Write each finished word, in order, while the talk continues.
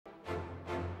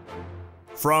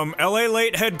From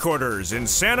LALATE headquarters in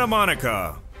Santa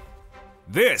Monica,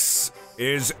 this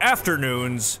is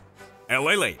Afternoons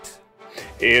LALATE.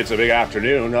 It's a big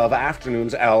afternoon of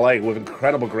Afternoons LA with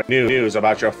incredible great news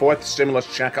about your fourth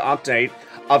stimulus check update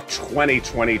of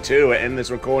 2022. In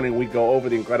this recording, we go over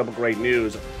the incredible great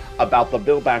news about the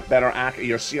Build Back Better Act,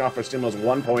 your CR for Stimulus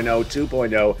 1.0,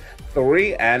 2.0,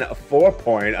 3, and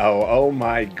 4.0. Oh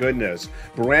my goodness.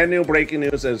 Brand new breaking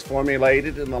news that is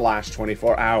formulated in the last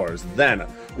 24 hours. Then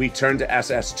we turn to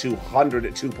SS 200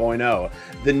 2.0,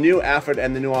 the new effort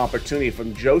and the new opportunity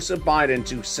from Joseph Biden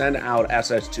to send out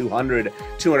SS 200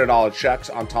 $200 checks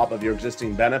on top of your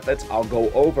existing benefits. I'll go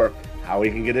over how we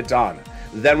can get it done.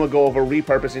 Then we'll go over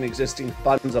repurposing existing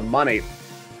funds of money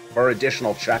for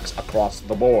additional checks across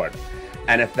the board.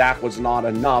 And if that was not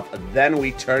enough, then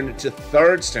we turned to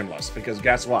third stimulus, because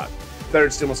guess what?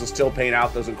 Third stimulus is still paying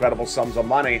out those incredible sums of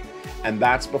money, and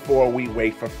that's before we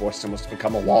wait for fourth stimulus to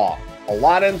become a law. A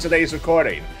lot in today's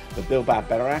recording. The Build Back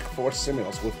Better Act, fourth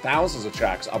stimulus, with thousands of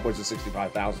checks, upwards of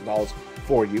 $65,000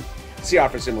 for you. CR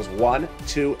for stimulus 1,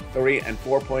 2, 3, and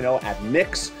 4.0 at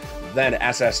mix, then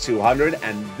SS 200,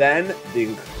 and then the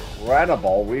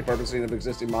incredible repurposing of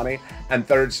existing money and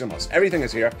third stimulus. Everything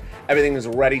is here. Everything is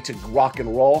ready to rock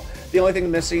and roll. The only thing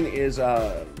missing is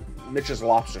Mitch's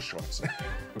lobster shorts,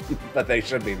 but they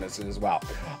should be missing as well.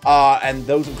 And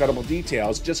those incredible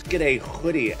details, just get a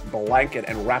hoodie, blanket,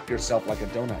 and wrap yourself like a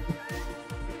donut.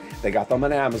 They got them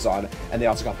on Amazon, and they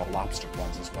also got the lobster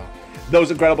ones as well.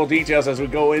 Those incredible details as we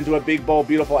go into a big, bold,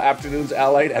 beautiful Afternoons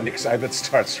LA, and the excitement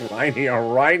starts right here,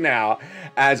 right now,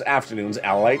 as Afternoons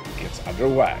LA gets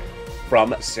underway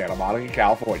from Santa Monica,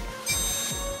 California.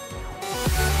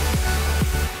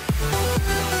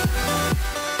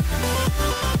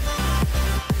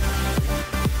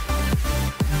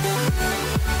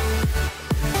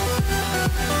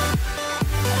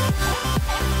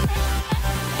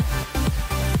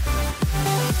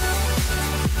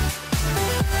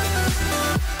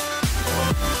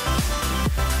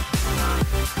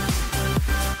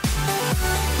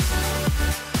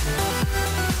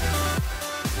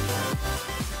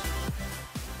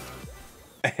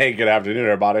 Hey, good afternoon,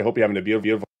 everybody. I hope you're having a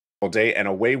beautiful day, and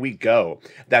away we go.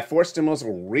 That fourth stimulus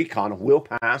recon will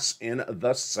pass in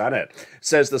the Senate,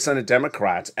 says the Senate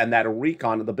Democrats, and that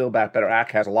recon, the Build Back Better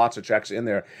Act, has lots of checks in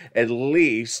there, at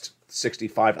least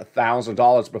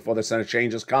 $65,000 before the Senate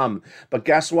changes come. But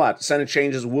guess what? Senate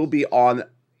changes will be on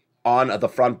the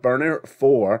front burner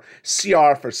for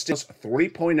CR for Stimulus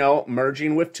 3.0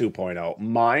 merging with 2.0.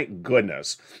 My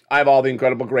goodness. I have all the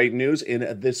incredible great news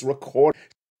in this recording.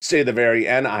 Stay to the very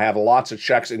end. I have lots of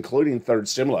checks, including third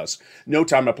stimulus. No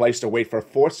time or place to wait for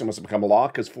fourth stimulus to become a law,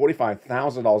 because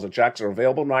 $45,000 of checks are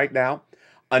available right now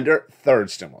under third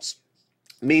stimulus.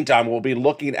 Meantime, we'll be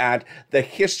looking at the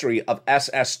history of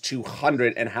SS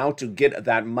 200 and how to get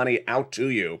that money out to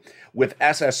you with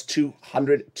SS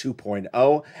 200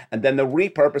 2.0, and then the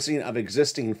repurposing of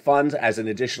existing funds as an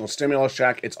additional stimulus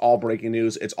check. It's all breaking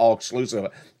news. It's all exclusive.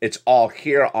 It's all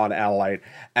here on LA,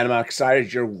 and I'm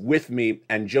excited you're with me.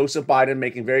 And Joseph Biden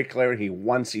making very clear he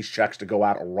wants these checks to go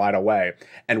out right away.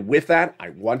 And with that, I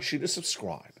want you to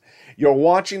subscribe. You're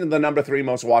watching the number 3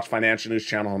 most watched financial news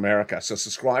channel in America, so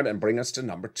subscribe and bring us to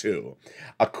number 2.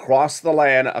 Across the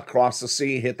land, across the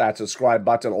sea, hit that subscribe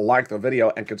button, like the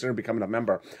video, and consider becoming a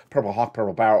member, Purple Hawk,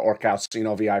 Purple Barrel, or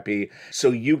Casino VIP,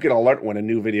 so you get alert when a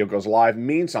new video goes live.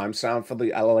 Meantime, sound for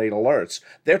the LALATE alerts.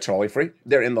 They're totally free.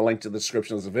 They're in the link to the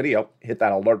description of the video. Hit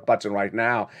that alert button right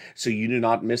now so you do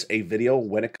not miss a video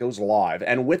when it goes live.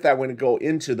 And with that, we're going to go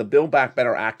into the Build Back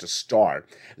Better Act to start.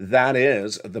 That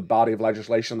is the body of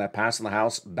legislation that passed in the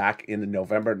House back in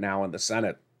November, now in the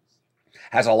Senate.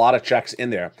 Has a lot of checks in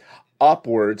there,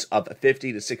 upwards of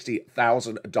 $50,000 to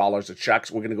 $60,000 of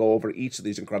checks. We're going to go over each of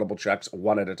these incredible checks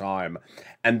one at a time,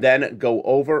 and then go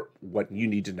over what you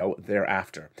need to know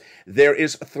thereafter. There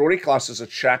is 3 clusters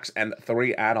of checks and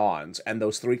 3 add-ons, and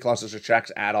those 3 clusters of checks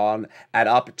add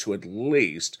up to at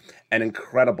least an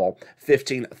incredible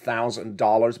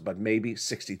 $15,000, but maybe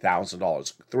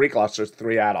 $60,000. 3 clusters,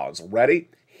 3 add-ons. Ready?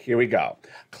 Here we go.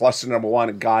 Cluster number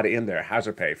 1 got in there.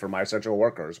 Hazard pay for my essential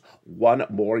workers. 1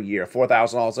 more year.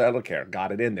 $4,000 elder care.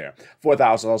 Got it in there.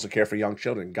 $4,000 of care for young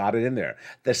children. Got it in there.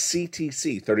 The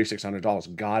CTC,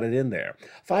 $3,600. Got it in there.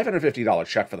 $550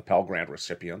 check for the Pell Grant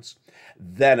recipients.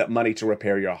 Then money to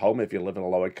repair your home if you live in a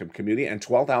low-income community. And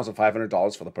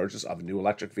 $12,500 for the purchase of a new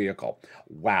electric vehicle.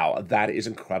 Wow, that is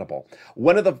incredible.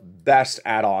 One of the best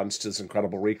add-ons to this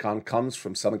incredible recon comes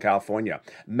from Southern California.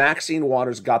 Maxine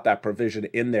Waters got that provision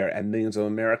in there, and millions of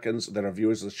Americans that are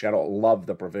viewers of the channel love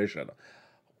the provision.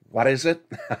 What is it?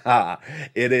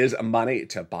 It is money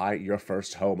to buy your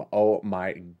first home. Oh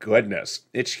my goodness.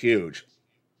 It's huge.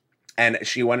 And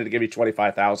she wanted to give you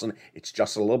 $25,000. It's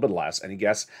just a little bit less. And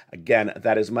yes, again,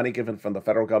 that is money given from the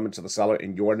federal government to the seller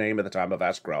in your name at the time of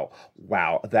escrow.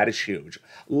 Wow, that is huge.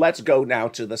 Let's go now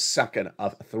to the second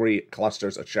of three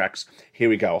clusters of checks. Here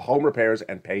we go. Home repairs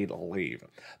and paid leave.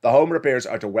 The home repairs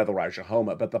are to weatherize your home,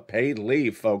 but the paid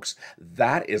leave, folks,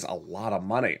 that is a lot of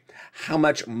money. How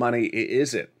much money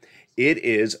is it? It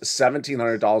is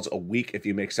 $1,700 a week if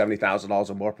you make $70,000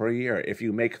 or more per year. If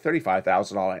you make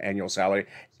 $35,000 annual salary,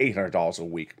 $800 a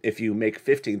week. If you make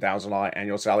 $15,000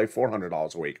 annual salary,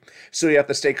 $400 a week. So you have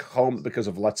to stay home because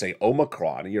of, let's say,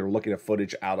 Omicron, and you're looking at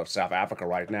footage out of South Africa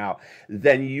right now,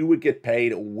 then you would get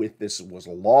paid with this was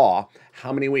law.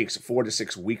 How many weeks? 4 to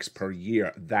 6 weeks per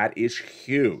year. That is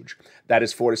huge. That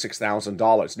is $4,000 to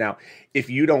 $6,000. Now, if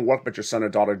you don't work, but your son or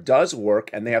daughter does work,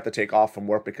 and they have to take off from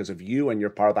work because of you and you're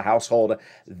part of the household,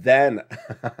 then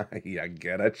you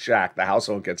get a check. The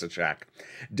household gets a check.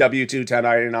 W-2,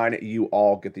 1099, you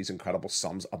all get these incredible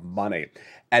sums of money.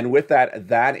 And with that,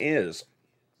 that is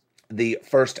the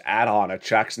first add-on of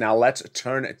checks. Now let's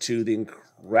turn to the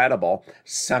incredible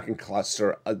second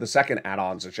cluster, the second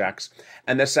add-ons of checks.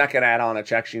 And the second add-on of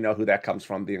checks, you know who that comes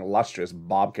from, the illustrious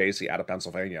Bob Casey out of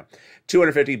Pennsylvania.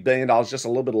 $250 billion, just a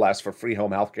little bit less for free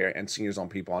home health care and seniors on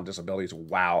people on disabilities.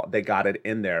 Wow, they got it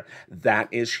in there. That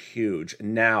is huge.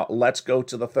 Now, let's go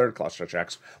to the third cluster of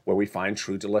checks where we find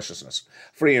true deliciousness.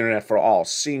 Free internet for all,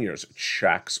 seniors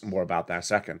checks, more about that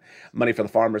second. Money for the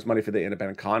farmers, money for the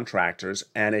independent contractors,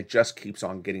 and it just keeps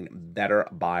on getting better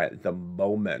by the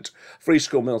moment. Free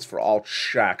school meals for all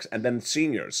checks, and then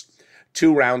seniors.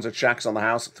 2 rounds of checks on the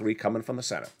House, 3 coming from the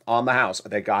Senate. On the House,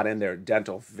 they got in their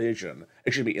dental vision.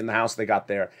 It should be in the House, they got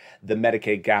the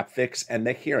Medicaid gap fix and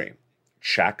the hearing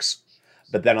checks.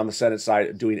 But then on the Senate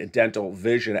side, doing a dental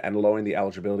vision and lowering the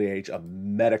eligibility age of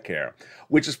Medicare,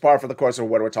 which is par for the course of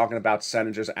what we're talking about,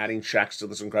 senators adding checks to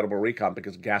this incredible recon,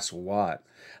 because guess what?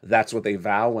 That's what they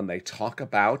vow when they talk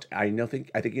about, I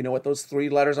think you know what those 3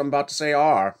 letters I'm about to say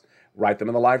are. Write them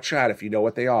in the live chat if you know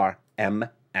what they are.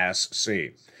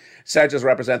 MSC. Senators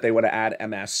represent, they want to add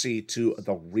MSC to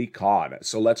the recon.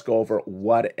 So let's go over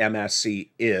what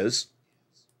MSC is,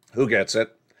 who gets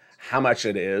it, how much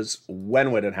it is,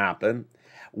 when would it happen,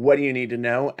 what do you need to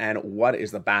know, and what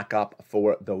is the backup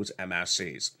for those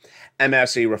MSCs.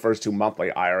 MSC refers to monthly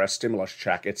IRS stimulus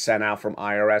check. It's sent out from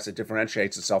IRS. It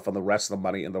differentiates itself from the rest of the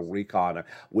money in the recon,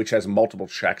 which has multiple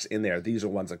checks in there. These are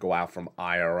ones that go out from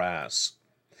IRS.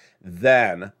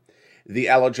 Then the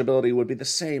eligibility would be the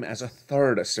same as a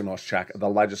third stimulus check. The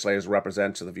legislators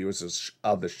represent to the viewers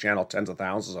of this channel, tens of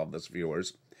thousands of this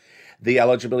viewers. The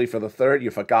eligibility for the third, you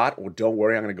forgot? Well, don't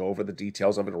worry, I'm going to go over the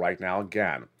details of it right now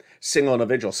again. Single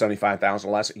individual, $75,000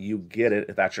 less, you get it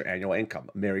if that's your annual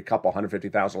income. Married couple,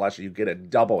 $150,000 less, you get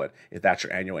it double it if that's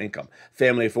your annual income.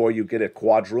 Family of 4, you get it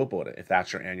quadruple it if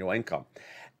that's your annual income.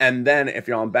 And then if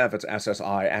you're on benefits,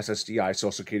 SSI, SSDI,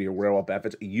 Social Security, or railroad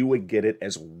benefits, you would get it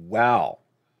as well.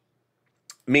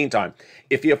 Meantime,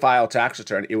 if you file a tax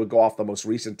return, it would go off the most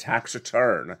recent tax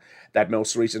return. That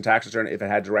most recent tax return, if it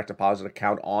had direct deposit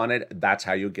account on it, that's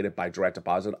how you get it, by direct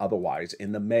deposit, otherwise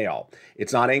in the mail.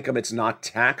 It's not income, it's not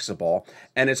taxable,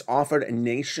 and it's offered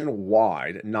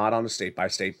nationwide, not on a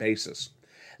state-by-state basis.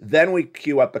 Then we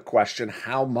queue up the question,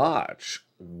 how much?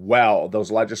 Well, those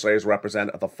legislators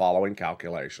represent the following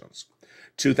calculations.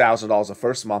 $2,000 the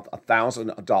first month,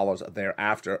 $1,000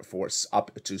 thereafter for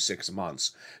up to 6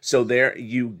 months. So there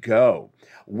you go.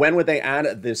 When would they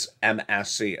add this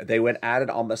MSC? They would add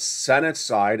it on the Senate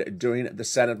side during the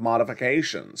Senate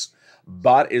modifications.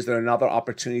 But is there another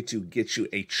opportunity to get you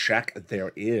a check?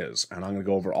 There is. And I'm going to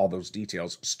go over all those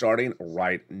details starting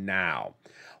right now.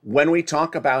 When we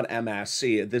talk about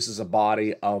MSC, this is a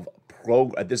body of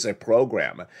this is a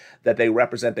program that they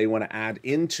represent, they want to add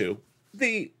into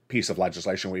the piece of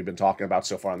legislation we've been talking about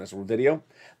so far in this video,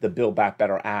 the Build Back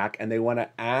Better Act, and they want to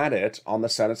add it on the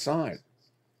Senate side.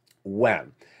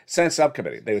 When? Senate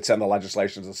subcommittee. They would send the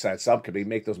legislation to the Senate subcommittee,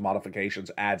 make those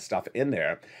modifications, add stuff in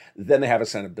there. Then they have a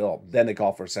Senate bill. Then they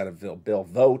call for a Senate bill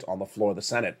vote on the floor of the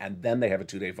Senate, and then they have a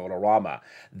 2-day vote-a-rama.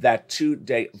 That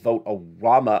 2-day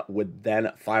vote-a-rama would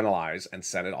then finalize and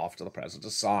send it off to the president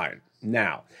to sign.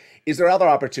 Now, is there other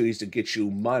opportunities to get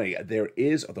you money? There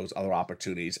is those other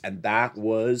opportunities, and that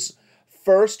was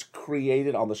first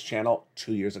created on this channel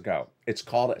 2 years ago. It's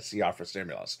called CR for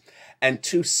Stimulus. And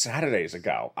 2 Saturdays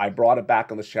ago, I brought it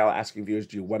back on the channel asking viewers,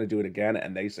 do you want to do it again?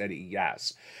 And they said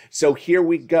yes. So here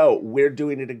we go. We're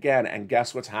doing it again. And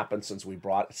guess what's happened since we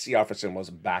brought CR for Stimulus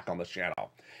back on the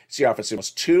channel? CR for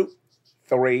Stimulus 2,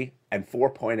 3, and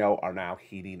 4.0 are now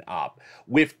heating up,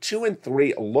 with 2 and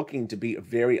 3 looking to be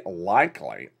very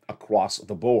likely across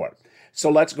the board.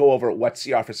 So let's go over what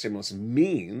CR for stimulus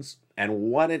means and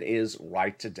what it is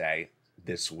right today,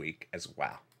 this week as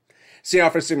well. CR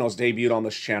for stimulus debuted on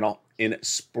this channel in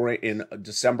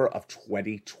December of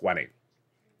 2020.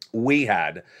 We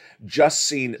had just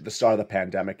seen the start of the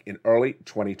pandemic in early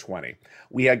 2020.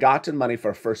 We had gotten money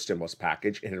for a first stimulus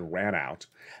package. It had ran out.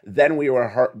 Then we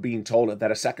were being told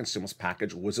that a second stimulus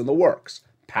package was in the works.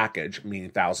 Package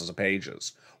meaning thousands of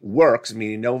pages. Works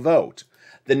meaning no vote.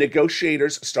 The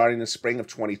negotiators starting in the spring of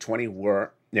 2020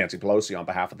 were Nancy Pelosi on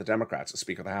behalf of the Democrats,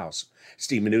 Speaker of the House.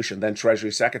 Steve Mnuchin, then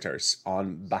Treasury Secretary,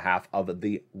 on behalf of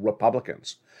the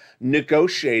Republicans.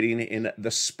 Negotiating in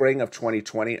the spring of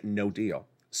 2020, no deal.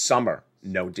 Summer,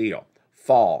 no deal.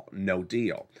 Fall, no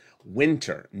deal.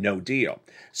 Winter, no deal.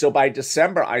 So by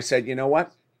December, I said, you know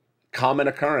what? Common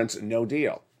occurrence, no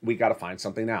deal. We got to find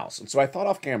something else. And so I thought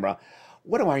off camera,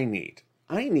 what do I need?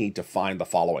 I need to find the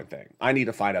following thing. I need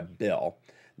to find a bill,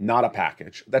 not a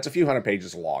package, that's a few hundred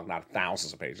pages long, not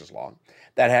thousands of pages long,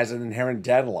 that has an inherent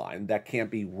deadline that can't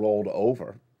be rolled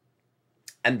over.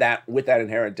 And that with that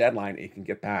inherent deadline, it can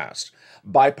get passed.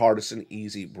 Bipartisan,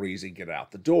 easy breezy, get it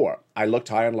out the door. I looked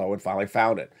high and low and finally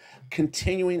found it.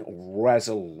 Continuing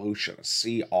Resolution,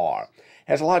 CR.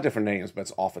 Has a lot of different names, but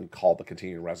it's often called the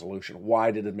Continuing Resolution.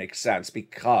 Why did it make sense?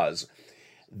 Because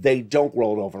they don't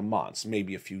roll it over months,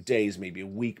 maybe a few days, maybe a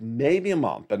week, maybe a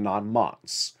month, but not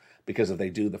months. Because if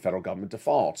they do, the federal government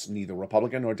defaults. Neither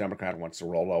Republican nor Democrat wants to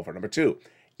roll over. Number 2,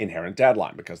 inherent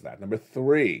deadline because of that. Number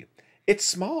 3, it's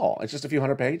small. It's just a few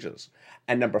hundred pages.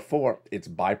 And number 4, it's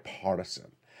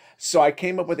bipartisan. So I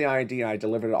came up with the idea. I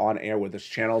delivered it on air with this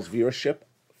channel's viewership.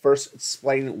 First,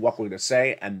 explaining what we're going to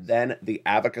say, and then the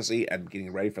advocacy and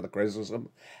getting ready for the criticism.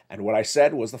 And what I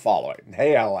said was the following.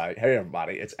 Hey, LA. Hey,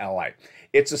 everybody. It's LA.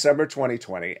 It's December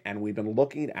 2020, and we've been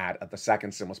looking at the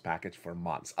second stimulus package for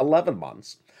months, 11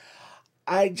 months.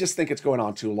 I just think it's going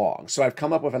on too long. So I've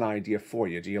come up with an idea for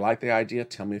you. Do you like the idea?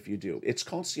 Tell me if you do. It's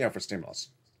called CR for stimulus.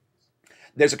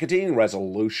 There's a continuing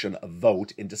resolution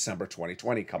vote in December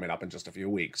 2020 coming up in just a few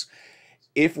weeks.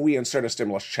 If we insert a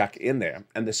stimulus check in there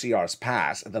and the CRs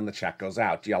pass, then the check goes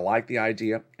out. Do you like the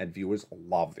idea? And viewers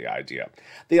love the idea.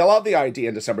 They love the idea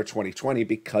in December 2020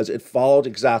 because it followed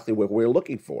exactly what we're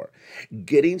looking for.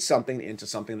 Getting something into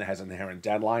something that has an inherent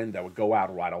deadline that would go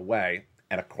out right away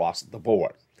and across the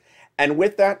board. And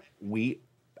with that, we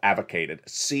advocated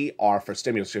CR for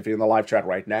stimulus. If you're in the live chat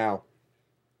right now,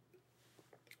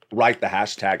 write the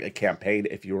hashtag campaign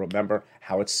if you remember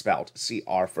how it's spelled,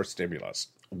 CR for stimulus.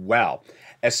 Well,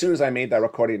 as soon as I made that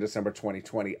recording in December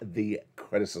 2020, the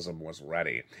criticism was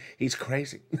ready. He's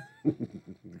crazy.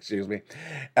 Excuse me.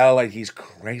 He's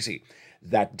crazy.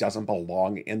 That doesn't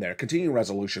belong in there. Continuing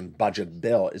resolution budget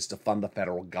bill is to fund the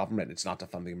federal government. It's not to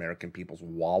fund the American people's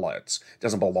wallets. It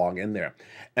doesn't belong in there.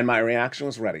 And my reaction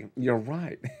was ready. You're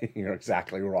right. You're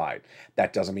exactly right.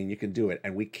 That doesn't mean you can do it,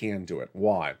 and we can do it.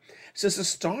 Why? Since the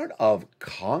start of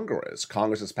Congress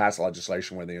has passed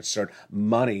legislation where they insert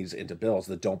monies into bills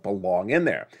that don't belong in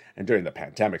there. And during the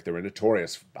pandemic, they were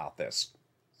notorious about this.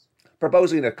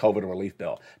 Proposing a COVID relief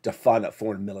bill to fund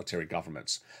foreign military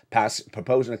governments.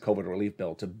 Proposing a COVID relief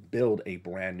bill to build a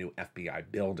brand new FBI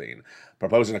building.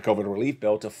 Proposing a COVID relief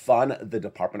bill to fund the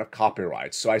Department of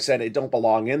Copyright. So I said it don't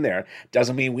belong in there.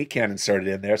 Doesn't mean we can't insert it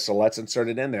in there. So let's insert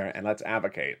it in there and let's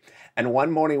advocate. And one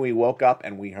morning we woke up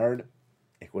and we heard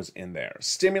it was in there.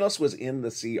 Stimulus was in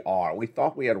the CR. We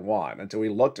thought we had won until we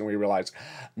looked and we realized,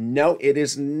 no, it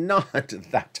is not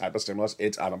that type of stimulus.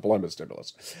 It's unemployment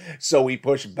stimulus. So we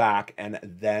pushed back and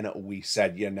then we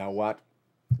said, you know what?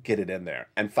 Get it in there.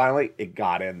 And finally, it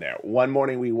got in there. One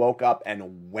morning we woke up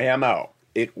and whammo,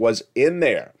 it was in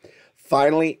there.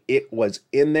 Finally, it was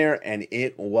in there and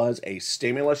it was a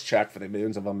stimulus check for the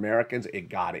millions of Americans. It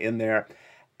got in there.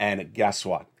 And guess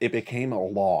what? It became a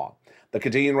law. The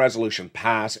continuing resolution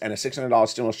passed, and a $600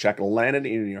 stimulus check landed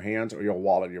in your hands or your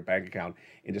wallet, your bank account,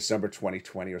 in December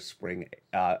 2020 or spring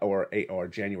or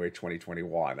January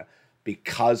 2021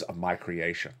 because of my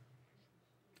creation.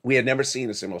 We had never seen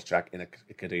a stimulus check in a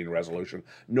continuing resolution,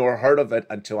 nor heard of it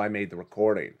until I made the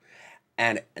recording.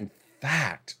 And in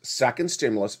fact, second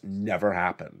stimulus never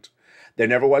happened. There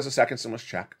never was a second stimulus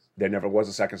check. There never was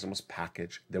a second stimulus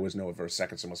package. There was no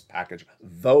second stimulus package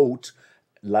vote,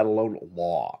 let alone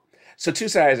law. So 2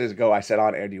 Saturdays ago, I said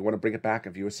on air, do you want to bring it back?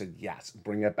 And viewers said, yes,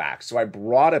 bring it back. So I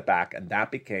brought it back, and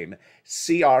that became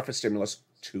CR for Stimulus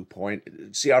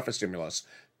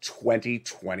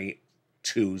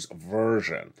 2022's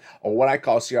version, or what I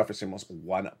call CR for Stimulus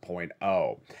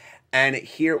 1.0. And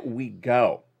here we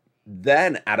go.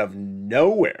 Then, out of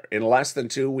nowhere, in less than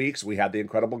 2 weeks, we had the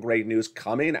incredible great news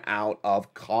coming out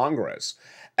of Congress.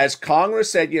 As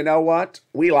Congress said, you know what?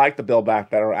 We like the Build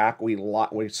Back Better Act.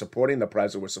 We're supporting the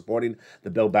president. We're supporting the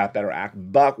Build Back Better Act.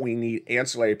 But we need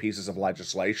ancillary pieces of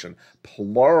legislation,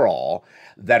 plural,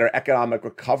 that are economic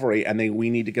recovery, and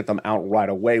we need to get them out right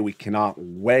away. We cannot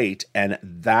wait. And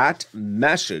that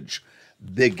message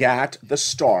begat the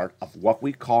start of what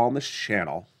we call on this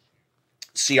channel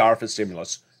CR for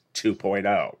Stimulus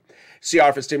 2.0.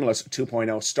 CR for Stimulus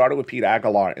 2.0 started with Pete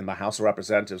Aguilar in the House of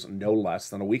Representatives no less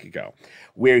than a week ago,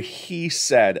 where he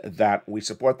said that we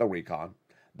support the recon,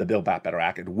 the Build Back Better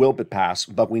Act. It will be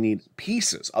passed, but we need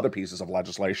other pieces of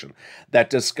legislation that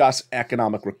discuss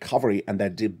economic recovery and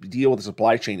that deal with the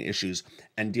supply chain issues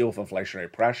and deal with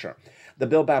inflationary pressure. The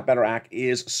Build Back Better Act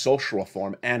is social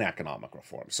reform and economic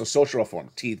reform. So social reform,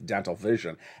 teeth, dental,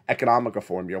 vision; economic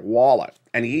reform, your wallet.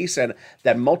 And he said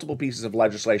that multiple pieces of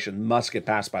legislation must get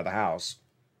passed by the House,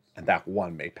 and that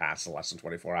one may pass in less than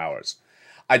 24 hours.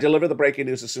 I delivered the breaking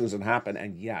news as soon as it happened,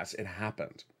 and yes, it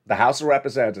happened. The House of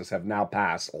Representatives have now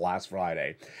passed last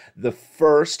Friday the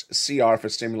first CR for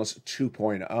Stimulus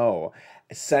 2.0,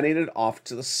 sending it off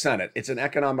to the Senate. It's an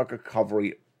economic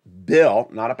recovery bill,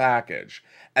 not a package.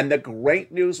 And the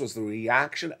great news was the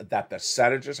reaction that the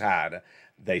senators had.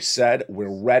 They said, we're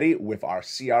ready with our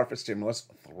CR for Stimulus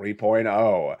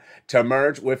 3.0 to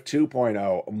merge with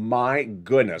 2.0. My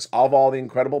goodness, of all the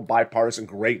incredible bipartisan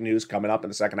great news coming up in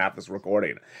the second half of this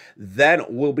recording. Then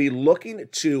we'll be looking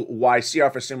to why CR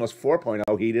for Stimulus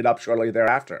 4.0 heated up shortly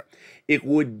thereafter. It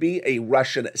would be a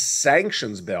Russian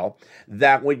sanctions bill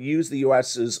that would use the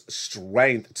U.S.'s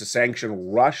strength to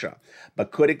sanction Russia.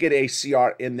 But could it get a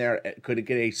CR in there? Could it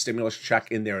get a stimulus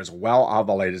check in there as well? I'll have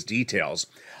the latest details.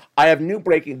 I have new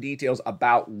breaking details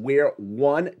about where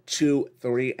 1, 2,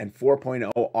 3, and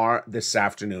 4.0 are this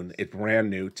afternoon. It's brand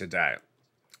new today.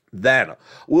 Then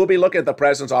we'll be looking at the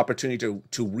president's opportunity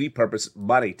to repurpose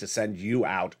money to send you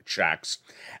out checks.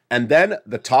 And then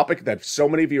the topic that so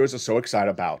many viewers are so excited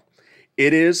about.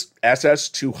 It is SS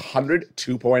 200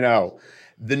 2.0,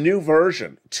 the new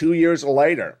version 2 years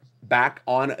later, back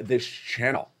on this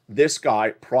channel. This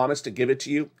guy promised to give it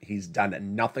to you. He's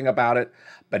done nothing about it,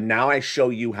 but now I show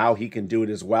you how he can do it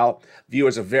as well.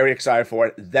 Viewers are very excited for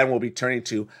it. Then we'll be turning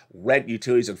to rent,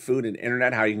 utilities, and food and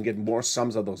internet, how you can get more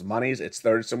sums of those monies. It's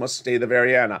third, so must stay the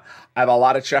very end. I have a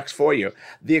lot of checks for you.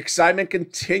 The excitement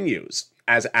continues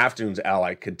as Afternoons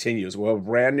LA continues. We'll have a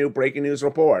brand new breaking news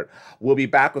report. We'll be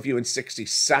back with you in 60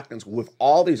 seconds with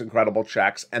all these incredible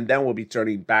checks, and then we'll be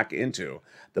turning back into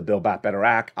the Build Back Better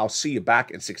Act. I'll see you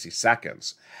back in 60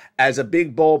 seconds. As a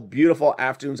big, bold, beautiful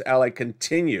Afternoons LA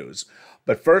continues.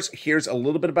 But first, here's a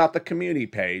little bit about the community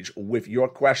page with your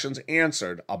questions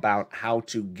answered about how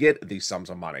to get these sums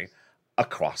of money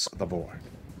across the board.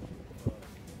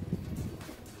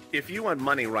 If you want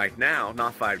money right now,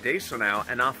 not 5 days from now,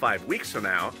 and not 5 weeks from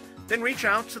now, then reach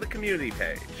out to the community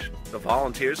page. The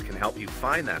volunteers can help you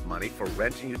find that money for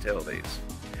rent and utilities.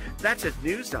 That's at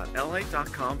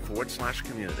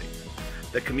news.la.com/community.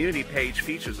 The community page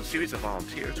features a series of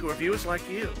volunteers who are viewers like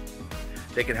you.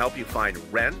 They can help you find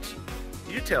rent,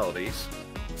 utilities,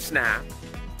 SNAP,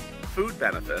 food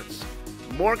benefits,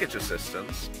 mortgage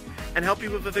assistance, and help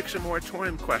you with eviction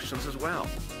moratorium questions as well.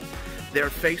 Their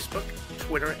Facebook,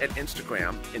 Twitter, and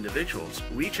Instagram individuals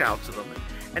reach out to them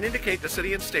and indicate the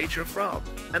city and state you're from,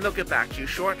 and they'll get back to you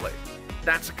shortly.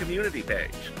 That's a community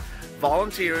page.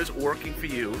 Volunteers working for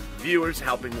you, viewers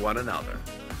helping one another.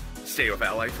 Stay with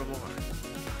LA for more.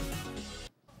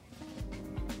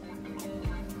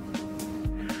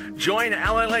 Join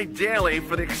LALATE Daily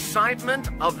for the excitement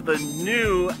of the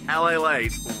new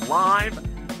LALATE live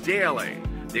daily.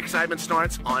 The excitement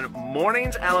starts on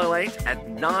Mornings LALATE at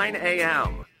 9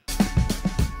 a.m.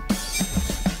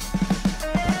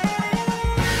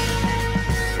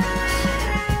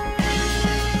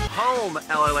 Home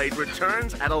LALATE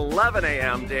returns at 11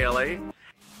 a.m. daily.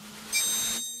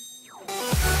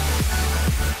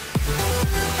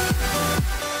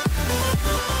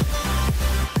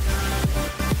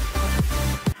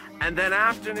 And then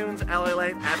Afternoons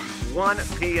LALATE at 1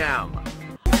 p.m.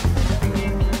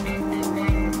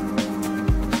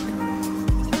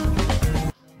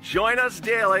 Join us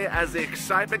daily as the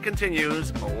excitement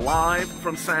continues live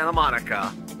from Santa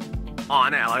Monica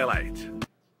on LALATE.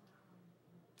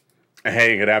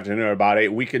 Hey, good afternoon, everybody.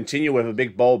 We continue with a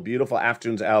big, bold, beautiful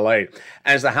Afternoons LA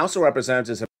as the House of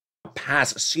Representatives have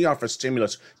passed CR for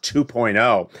Stimulus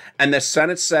 2.0, and the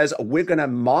Senate says we're going to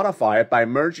modify it by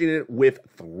merging it with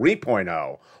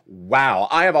 3.0. Wow,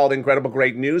 I have all the incredible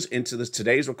great news into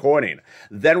today's recording.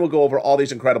 Then we'll go over all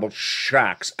these incredible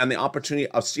checks and the opportunity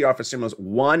of CR for Stimulus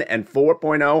 1 and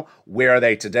 4.0. Where are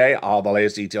they today? All the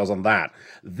latest details on that.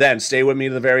 Then stay with me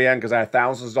to the very end because I have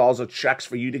thousands of dollars of checks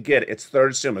for you to get. It's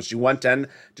third stimulus. You want $10,000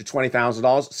 to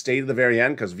 $20,000? Stay to the very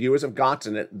end because viewers have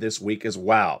gotten it this week as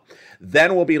well.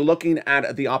 Then we'll be looking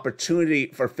at the opportunity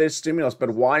for fifth stimulus,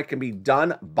 but why it can be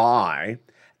done by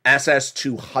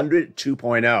SS200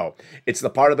 2.0. It's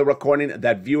the part of the recording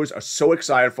that viewers are so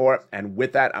excited for, and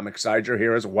with that, I'm excited you're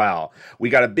here as well. We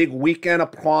got a big weekend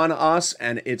upon us,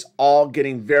 and it's all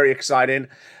getting very exciting.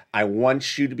 I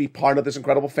want you to be part of this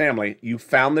incredible family. You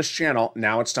found this channel.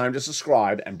 Now it's time to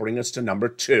subscribe and bring us to number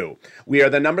 2. We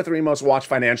are the number 3 most watched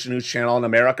financial news channel in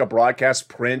America, broadcast,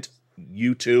 print,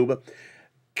 YouTube,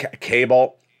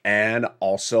 cable, and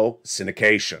also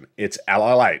syndication. It's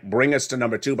LALATE. Bring us to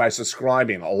number 2 by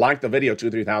subscribing. Like the video,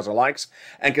 2,000-3,000 likes,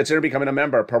 and consider becoming a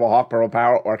member, Purple Hawk, Purple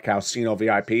Power, or Calcino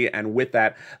VIP. And with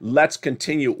that, let's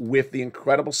continue with the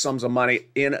incredible sums of money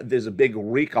in this big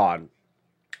recon.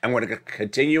 And we're going to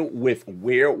continue with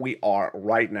where we are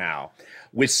right now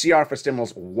with CR for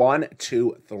Stimulus 1,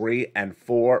 2, 3, and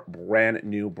 4 brand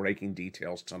new breaking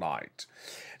details tonight.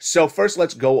 So first,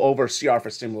 let's go over CR for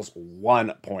Stimulus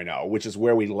 1.0, which is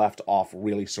where we left off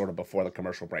really sort of before the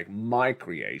commercial break. My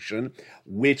creation,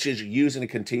 which is using a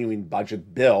continuing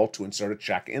budget bill to insert a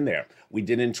check in there. We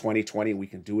did in 2020. We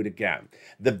can do it again.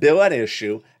 The bill at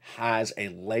issue has a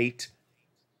late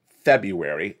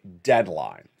February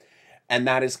deadline, and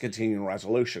that is continuing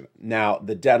resolution. Now,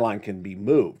 the deadline can be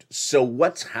moved. So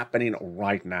what's happening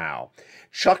right now?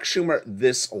 Chuck Schumer,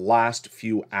 this last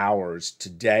few hours,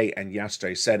 today and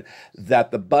yesterday, said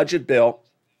that the budget bill,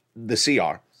 the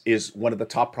CR, is one of the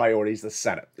top priorities of the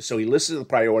Senate. So he listed the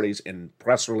priorities in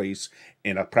press release,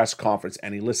 in a press conference,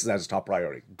 and he listed it as a top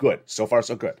priority. Good. So far,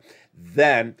 so good.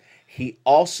 Then he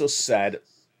also said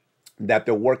that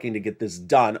they're working to get this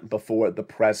done before the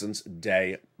President's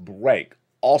Day break.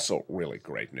 Also really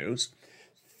great news.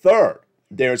 Third,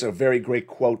 there's a very great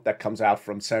quote that comes out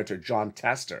from Senator Jon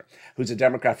Tester, who's a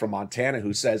Democrat from Montana,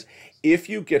 who says, if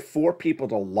you get 4 people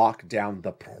to lock down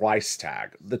the price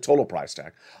tag, the total price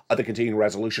tag of the continuing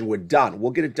resolution, we're done.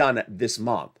 We'll get it done this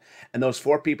month. And those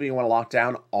 4 people you want to lock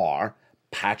down are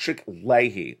Patrick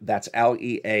Leahy, that's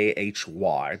Leahy,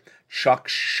 Chuck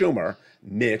Schumer,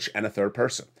 Mitch, and a third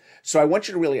person. So I want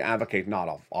you to really advocate,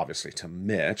 not obviously to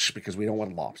Mitch, because we don't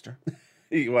want a lobster.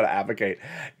 You want to advocate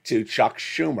to Chuck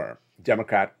Schumer,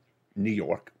 Democrat, New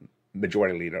York,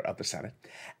 majority leader of the Senate,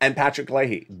 and Patrick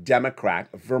Leahy, Democrat,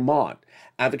 Vermont.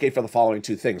 Advocate for the following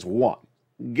 2 things. 1,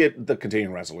 get the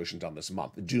continuing resolution done this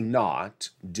month. Do not,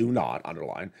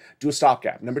 underline, do a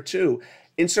stopgap. Number 2,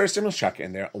 insert a stimulus check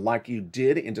in there like you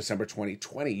did in December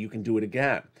 2020. You can do it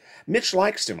again. Mitch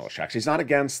likes stimulus checks. He's not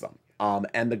against them.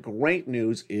 And the great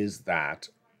news is that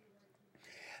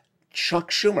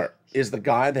Chuck Schumer is the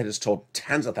guy that has told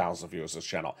tens of thousands of viewers of this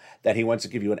channel that he wants to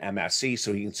give you an MSC,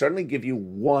 so he can certainly give you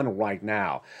one right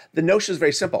now. The notion is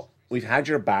very simple. We've had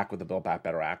your back with the Build Back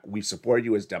Better Act. We supported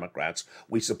you as Democrats.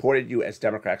 We supported you as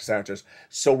Democratic senators.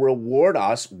 So reward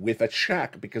us with a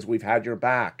check because we've had your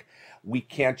back. We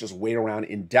can't just wait around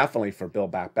indefinitely for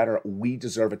Build Back Better. We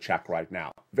deserve a check right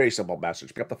now. Very simple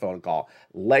message. Pick up the phone and call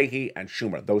Leahy and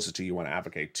Schumer. Those are 2 you want to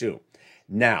advocate too.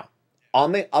 Now,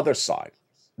 on the other side,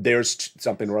 there's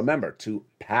something to remember. To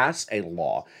pass a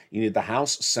law, you need the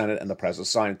House, Senate, and the President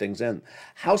sign things in.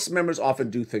 House members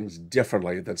often do things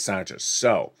differently than senators.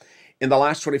 So, in the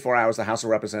last 24 hours, the House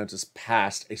of Representatives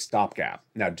passed a stopgap.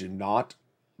 Now, do not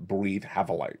breathe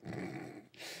heavily.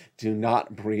 Do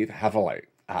not breathe heavily.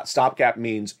 Stopgap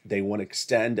means they want to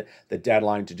extend the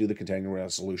deadline to do the continuing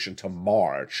resolution to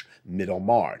March, middle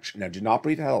March. Now, do not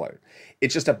breathe heavily.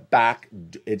 It's just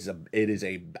it is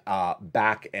a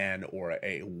back end or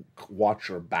a watch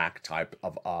your back type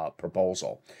of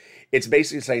proposal. It's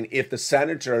basically saying if the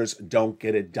senators don't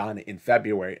get it done in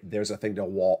February, there's a thing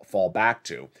to fall back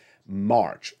to,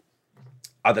 March.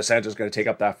 Are the senators going to take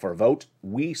up that for a vote?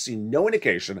 We see no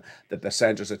indication that the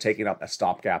senators are taking up a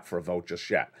stopgap for a vote just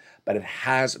yet, but it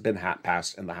has been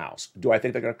passed in the House. Do I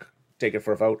think they're going to take it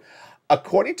for a vote?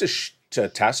 According to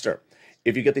Tester,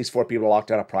 if you get these 4 people locked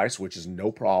down a price, which is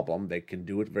no problem, they can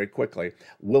do it very quickly,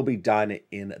 will be done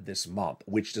in this month,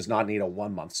 which does not need a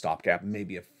 1-month stopgap,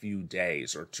 maybe a few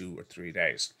days or 2 or 3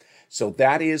 days. So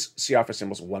that is CR for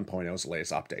Stimulus 1.0's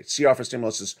latest update. CR for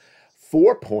Stimulus is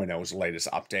 4.0's latest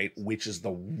update, which is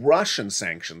the Russian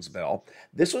sanctions bill.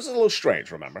 This was a little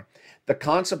strange, remember. The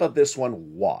concept of this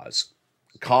one was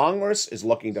Congress is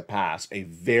looking to pass a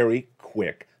very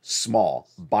quick, small,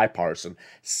 bipartisan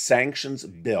sanctions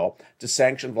bill to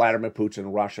sanction Vladimir Putin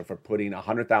and Russia for putting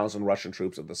 100,000 Russian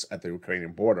troops at the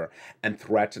Ukrainian border and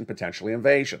threaten potentially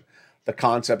invasion. The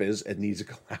concept is it needs to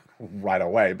go out right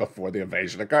away before the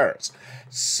invasion occurs.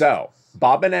 So,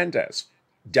 Bob Menendez,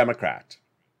 Democrat,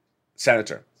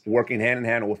 senator, working hand in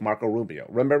hand with Marco Rubio.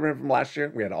 Remember him from last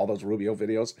year? We had all those Rubio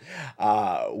videos.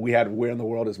 We had Where in the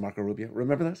World is Marco Rubio?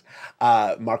 Remember this?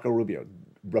 Marco Rubio,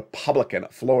 Republican,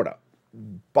 Florida.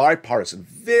 Bipartisan,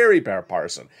 very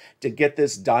bipartisan, to get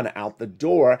this done out the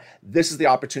door. This is the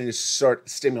opportunity to insert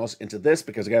stimulus into this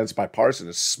because, again, it's bipartisan,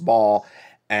 it's small,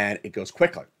 and it goes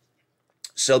quickly.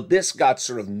 So this got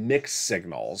sort of mixed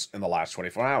signals in the last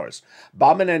 24 hours.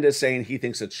 Bob Menendez saying he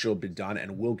thinks it should be done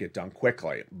and will get done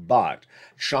quickly. But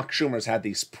Chuck Schumer's had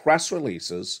these press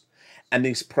releases and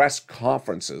these press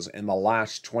conferences in the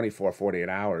last 24, 48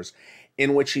 hours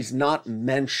in which he's not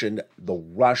mentioned the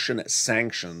Russian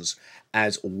sanctions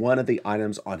as one of the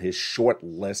items on his short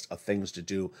list of things to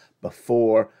do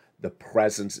before the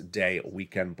President's Day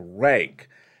weekend break.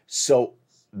 So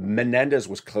Menendez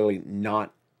was clearly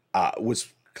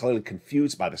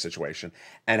confused by the situation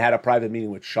and had a private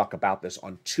meeting with Chuck about this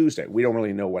on Tuesday. We don't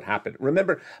really know what happened.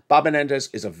 Remember, Bob Menendez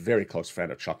is a very close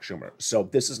friend of Chuck Schumer. So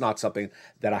this is not something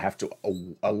that I have to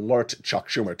alert Chuck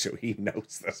Schumer to. He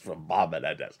knows this from Bob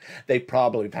Menendez. They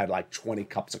probably have had like 20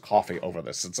 cups of coffee over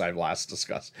this since I've last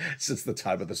discussed, since the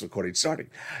time of this recording starting.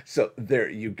 So there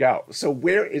you go. So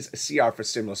where is CR for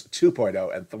Stimulus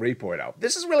 2.0 and 3.0?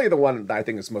 This is really the one that I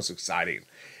think is most exciting.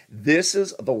 This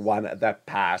is the one that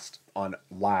passed on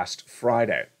last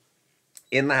Friday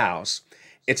in the House.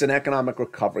 It's an economic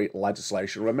recovery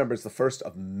legislation. Remember, it's the first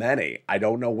of many. I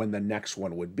don't know when the next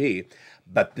one would be,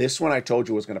 but this one I told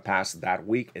you was going to pass that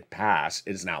week. It passed.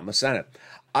 It is now in the Senate.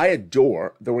 I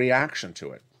adore the reaction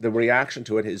to it. The reaction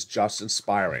to it is just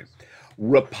inspiring.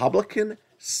 Republican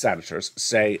senators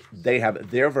say they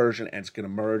have their version and it's going to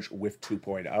merge with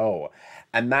 2.0.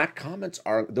 And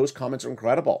those comments are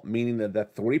incredible, meaning that the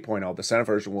 3.0, the Senate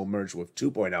version, will merge with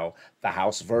 2.0, the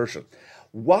House version.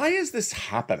 Why is this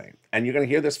happening? And you're going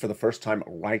to hear this for the first time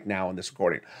right now in this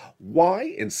recording.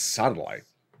 Why, and suddenly,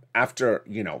 after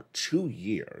 2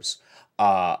 years,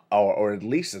 or at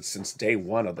least since day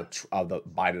one of the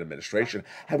Biden administration,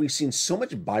 have we seen so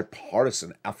much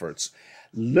bipartisan efforts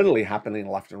literally happening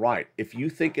left and right? If you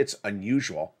think it's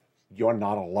unusual, you're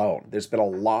not alone. There's been a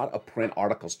lot of print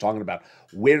articles talking about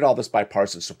where did all this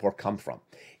bipartisan support come from.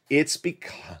 It's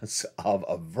because of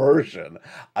a version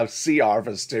of CR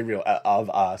for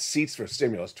stimulus, Seats for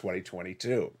Stimulus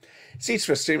 2022. Seats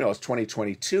for Stimulus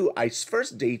 2022, I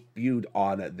first debuted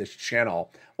on this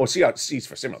channel, or Seats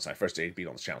for Stimulus, I first debuted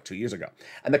on this channel 2 years ago.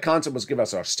 And the concept was give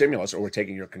us our stimulus or we're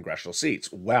taking your congressional seats.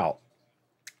 Well,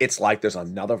 it's like there's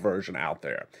another version out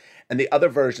there. And the other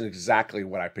version is exactly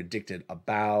what I predicted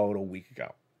about a week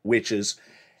ago, which is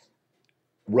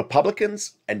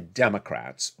Republicans and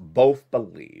Democrats both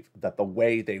believe that the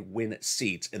way they win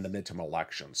seats in the midterm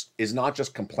elections is not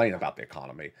just complain about the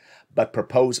economy, but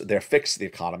propose their fix to the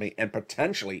economy and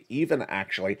potentially even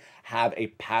actually have a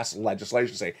pass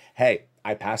legislation say, hey,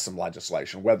 I passed some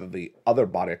legislation, whether the other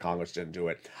body of Congress didn't do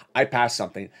it. I passed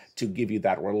something to give you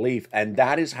that relief. And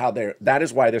that is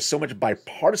why there's so much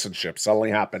bipartisanship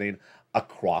suddenly happening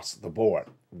across the board.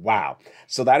 Wow.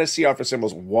 So that is CR for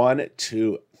symbols 1,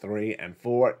 2, 3, and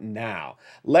 4. Now,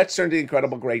 let's turn to the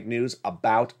incredible great news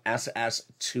about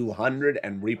SS200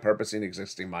 and repurposing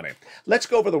existing money. Let's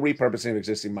go over the repurposing of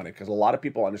existing money because a lot of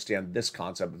people understand this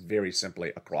concept very simply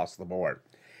across the board.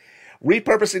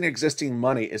 Repurposing existing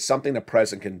money is something the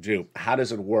president can do. How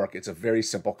does it work? It's a very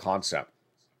simple concept.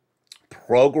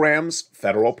 Programs,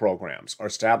 federal programs, are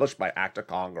established by act of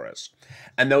Congress,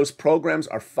 and those programs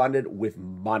are funded with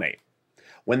money.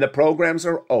 When the programs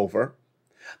are over,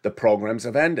 the programs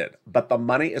have ended, but the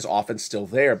money is often still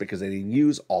there because they didn't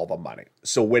use all the money.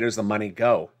 So where does the money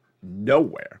go?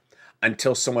 Nowhere,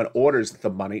 until someone orders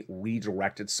the money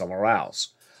redirected somewhere else.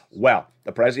 Well,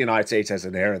 the President of the United States has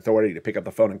an inherent authority to pick up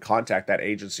the phone and contact that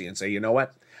agency and say, you know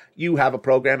what? You have a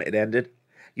program, it ended.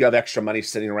 You have extra money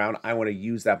sitting around. I want to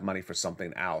use that money for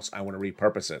something else. I want to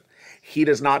repurpose it. He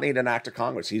does not need an act of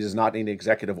Congress. He does not need an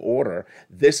executive order.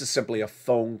 This is simply a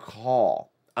phone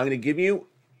call. I'm going to give you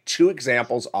 2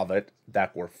 examples of it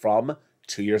that were from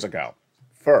 2 years ago.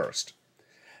 First,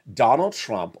 Donald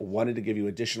Trump wanted to give you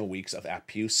additional weeks of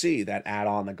FPUC, that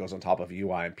add-on that goes on top of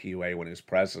UI and PUA when he was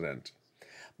president.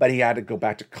 But he had to go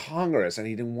back to Congress, and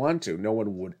he didn't want to. No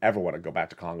one would ever want to go back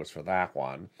to Congress for that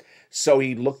one. So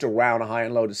he looked around high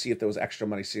and low to see if there was extra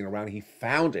money sitting around. He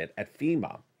found it at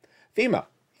FEMA. FEMA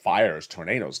fires,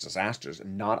 tornadoes, disasters,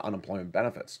 not unemployment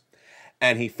benefits.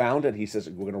 And he found it. He says,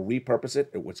 we're going to repurpose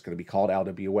it. It's going to be called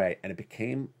LWA. And it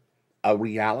became a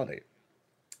reality.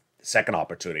 Second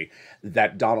opportunity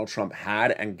that Donald Trump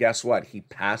had. And guess what? He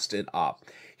passed it up.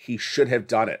 He should have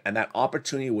done it. And that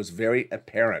opportunity was very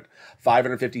apparent.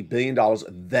 $550 billion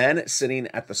then sitting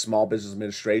at the Small Business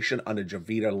Administration under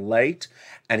Javita Late.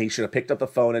 And he should have picked up the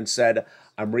phone and said,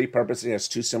 I'm repurposing it as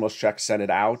 2 stimulus checks, send it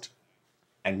out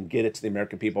and get it to the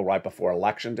American people right before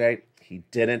Election Day. He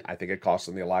didn't. I think it cost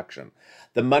him the election.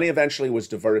 The money eventually was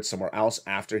diverted somewhere else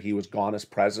after he was gone as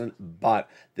president, but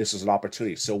this is an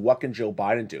opportunity. So what can Joe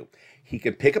Biden do? He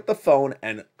can pick up the phone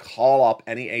and call up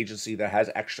any agency that has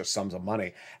extra sums of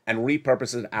money and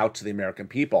repurpose it out to the American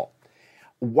people.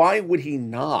 Why would he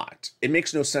not? It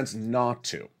makes no sense not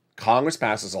to. Congress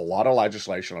passes a lot of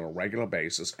legislation on a regular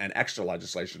basis and extra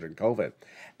legislation during COVID.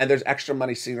 And there's extra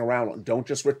money sitting around. Don't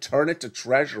just return it to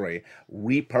Treasury,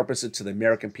 repurpose it to the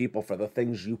American people for the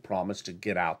things you promised to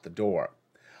get out the door.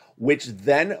 Which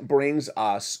then brings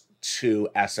us to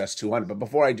SS200. But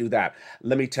before I do that,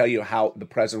 let me tell you how the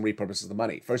president repurposes the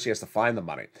money. First, he has to find the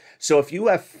money. So if you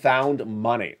have found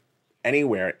money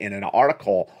anywhere in an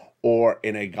article or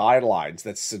in a guidelines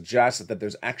that suggests that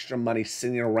there's extra money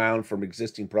sitting around from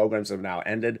existing programs that have now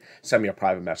ended, send me a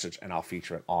private message and I'll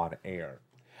feature it on air.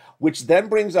 Which then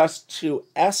brings us to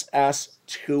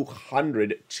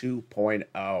SS200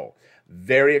 2.0.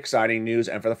 Very exciting news.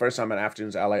 And for the first time in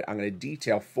Afternoons LA, I'm going to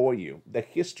detail for you the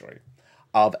history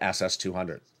of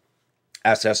SS200.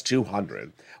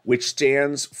 SS200, which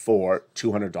stands for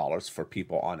 $200 for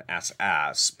people on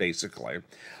SS, basically,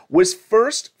 was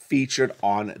first featured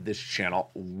on this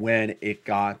channel when it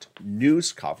got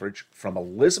news coverage from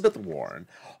Elizabeth Warren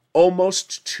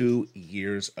almost 2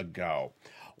 years ago.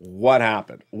 What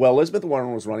happened? Well, Elizabeth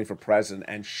Warren was running for president,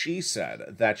 and she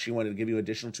said that she wanted to give you an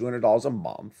additional $200 a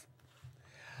month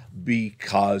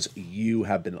because you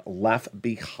have been left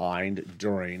behind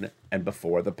during and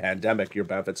before the pandemic. Your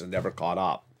benefits have never caught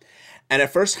up. And it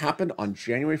first happened on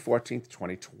January 14th,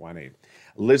 2020.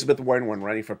 Elizabeth Warren, when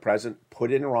running for president,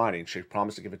 put in writing she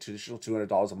promised to give an additional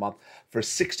 $200 a month for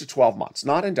 6 to 12 months.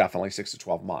 Not indefinitely, 6 to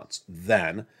 12 months.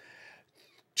 Then,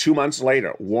 2 months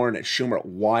later, Warren and Schumer,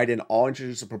 Wyden all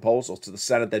introduced proposals to the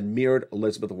Senate that mirrored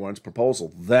Elizabeth Warren's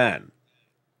proposal. Then,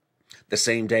 the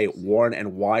same day, Warren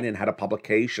and Wyden had a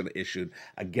publication issued,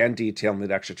 again detailing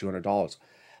the extra $200.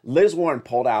 Liz Warren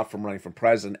pulled out from running for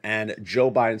president, and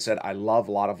Joe Biden said, I love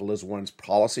a lot of Liz Warren's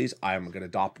policies. I am going to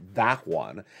adopt that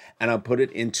one, and I'll put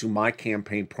it into my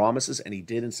campaign promises, and he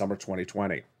did in summer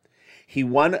 2020. He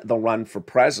won the run for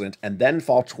president, and then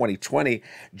fall 2020,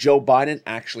 Joe Biden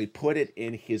actually put it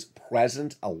in his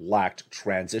president-elect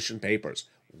transition papers,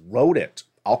 wrote it.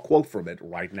 I'll quote from it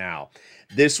right now.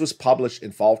 This was published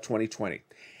in fall of 2020.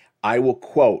 I will,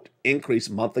 quote, increase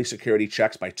monthly security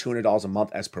checks by $200 a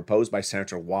month as proposed by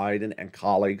Senator Wyden and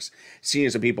colleagues.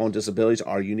 Seniors and people with disabilities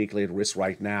are uniquely at risk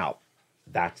right now.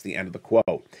 That's the end of the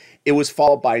quote. It was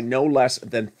followed by no less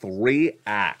than 3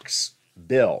 acts,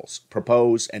 bills,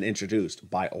 proposed and introduced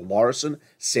by Larson,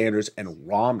 Sanders, and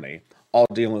Romney, all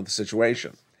dealing with the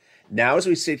situation. Now, as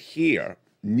we sit here,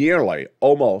 nearly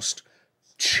almost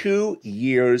 2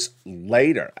 years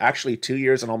later, actually 2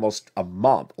 years and almost a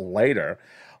month later,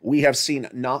 we have seen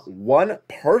not one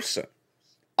person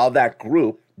of that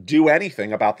group do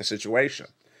anything about the situation.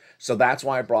 So that's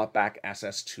why I brought back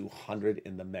SS200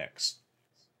 in the mix.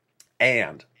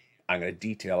 And I'm going to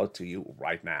detail it to you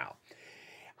right now.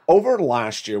 Over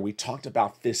last year, we talked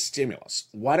about this stimulus.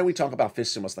 Why do we talk about this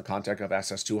stimulus in the context of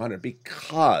SS200?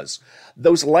 Because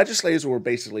those legislators were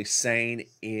basically saying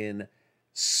in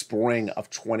spring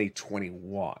of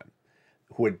 2021,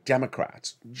 who are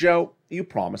Democrats, Joe, you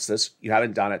promised this, you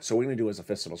haven't done it, so what we're going to do is a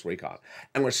fist stimulus recon.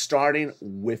 And we're starting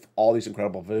with all these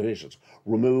incredible provisions.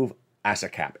 Remove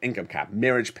asset cap, income cap,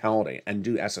 marriage penalty, and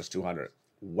do SS200.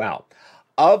 Well,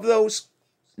 of those,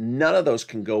 none of those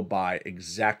can go by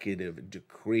executive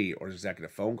decree or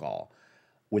executive phone call,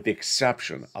 with the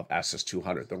exception of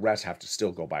SS200. The rest have to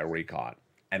still go by recon.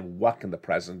 And what can the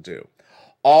president do?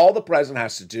 All the president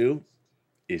has to do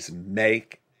is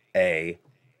make a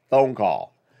phone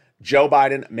call. Joe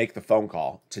Biden, make the phone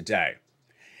call today.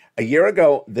 A year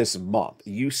ago this month,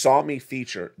 you saw me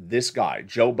feature this guy,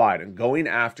 Joe Biden, going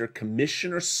after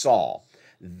Commissioner Saul,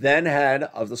 then head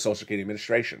of the Social Security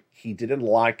Administration. He didn't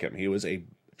like him. He was a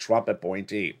Trump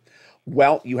appointee.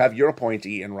 Well, you have your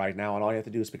appointee in right now, and all you have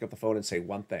to do is pick up the phone and say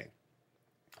one thing.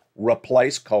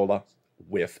 Replace COLA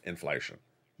with inflation.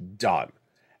 Done.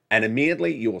 And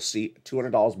immediately you will see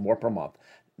 $200 more per month.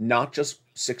 Not just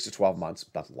 6 to 12 months,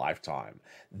 but lifetime.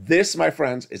 This, my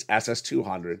friends, is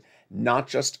SS200, not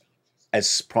just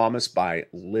as promised by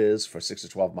Liz for 6 to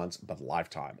 12 months, but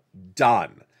lifetime.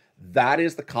 Done. That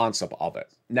is the concept of it.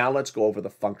 Now let's go over the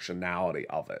functionality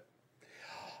of it.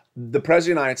 The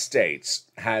President of the United States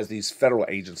has these federal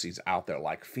agencies out there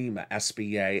like FEMA,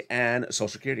 SBA, and Social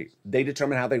Security. They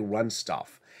determine how they run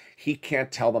stuff. He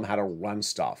can't tell them how to run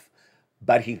stuff,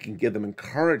 but he can give them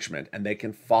encouragement, and they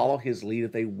can follow his lead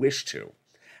if they wish to.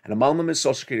 And among them is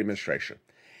Social Security Administration.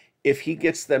 If he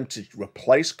gets them to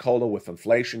replace COLA with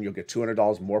inflation, you'll get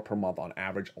 $200 more per month on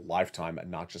average, a lifetime, and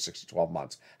not just 6 to 12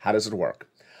 months. How does it work?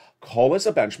 COLA is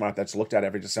a benchmark that's looked at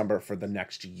every December for the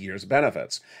next year's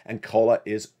benefits, and COLA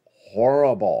is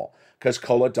horrible because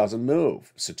COLA doesn't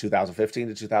move. So 2015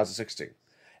 to 2016,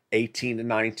 18 to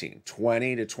 19,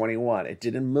 20 to 21, it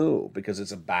didn't move because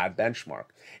it's a bad benchmark.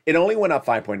 It only went up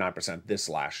 5.9% this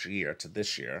last year to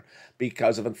this year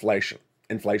because of inflation.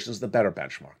 Inflation is the better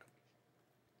benchmark.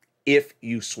 If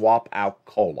you swap out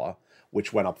COLA,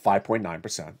 which went up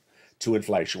 5.9%, to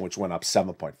inflation, which went up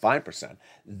 7.5%,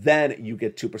 then you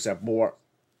get 2% more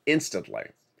instantly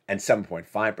and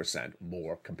 7.5%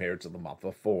 more compared to the month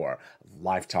before,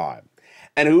 lifetime.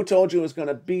 And who told you it was going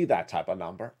to be that type of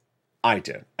number? I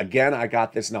did. Again, I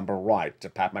got this number right to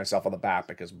pat myself on the back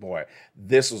because, boy,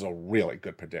 this was a really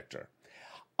good predictor.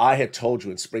 I had told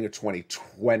you in spring of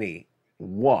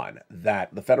 2021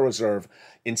 that the Federal Reserve,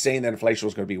 in saying that inflation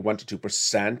was going to be 1 to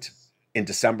 2% in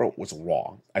December, was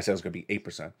wrong. I said it was going to be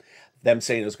 8%. Them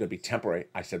saying it was going to be temporary,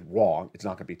 I said wrong. It's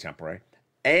not going to be temporary.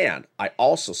 And I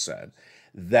also said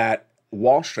that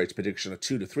Wall Street's prediction of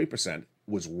 2 to 3%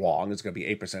 was wrong. It's going to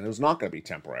be 8%. It was not going to be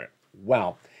temporary.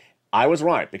 Well, I was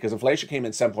right because inflation came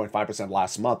in 7.5%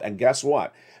 last month. And guess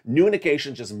what? New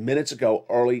indication just minutes ago,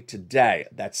 early today,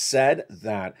 that said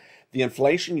that the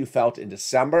inflation you felt in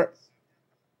December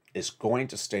is going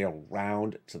to stay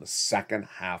around to the second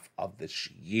half of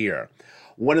this year.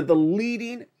 One of the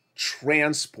leading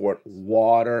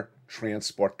water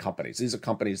transport companies, these are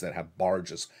companies that have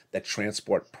barges that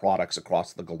transport products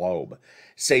across the globe,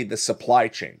 say the supply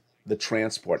chain, the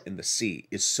transport in the sea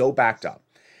is so backed up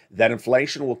that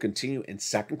inflation will continue in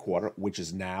second quarter, which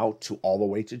is now to all the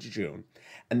way to June,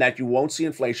 and that you won't see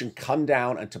inflation come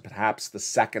down until perhaps the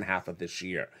second half of this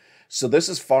year. So this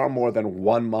is far more than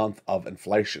 1 month of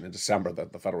inflation in December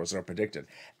that the Federal Reserve predicted.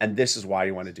 And this is why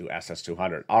you want to do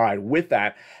SS200. All right, with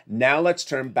that, now let's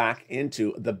turn back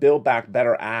into the Build Back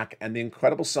Better Act and the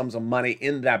incredible sums of money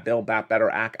in that Build Back Better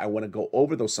Act. I want to go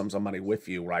over those sums of money with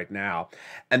you right now.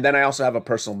 And then I also have a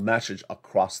personal message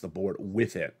across the board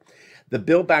with it. The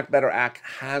Build Back Better Act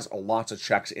has lots of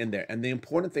checks in there. And the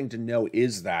important thing to know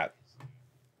is that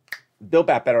Build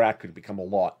Back Better Act could become a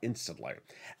law instantly.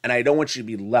 And I don't want you to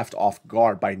be left off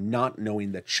guard by not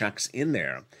knowing the checks in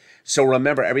there. So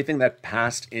remember, everything that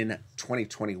passed in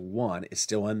 2021 is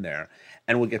still in there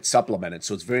and will get supplemented.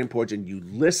 So it's very important you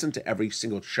listen to every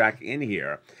single check in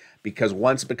here because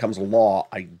once it becomes law,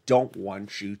 I don't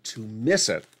want you to miss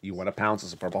it. You want to pounce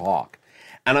as a purple hawk.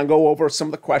 And I'll go over some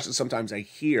of the questions sometimes I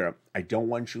hear. I don't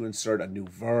want you to insert a new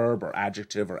verb or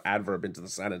adjective or adverb into the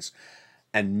sentence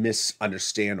and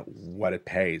misunderstand what it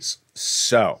pays.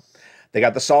 So they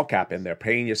got the SALT cap in there,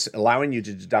 paying you, allowing you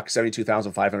to deduct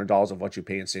 $72,500 of what you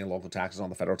pay in state and local taxes on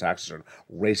the federal tax return,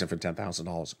 raising from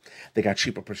 $10,000. They got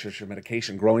cheaper prescription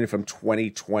medication, growing from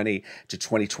 2020 to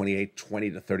 2028,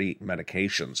 20 to 30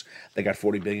 medications. They got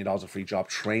 $40 billion of free job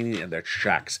training in their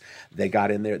checks. They got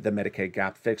in there the Medicaid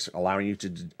gap fix, allowing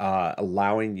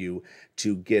you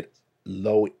to get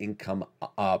low-income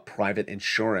private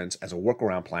insurance as a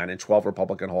workaround plan in 12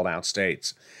 Republican holdout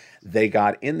states. They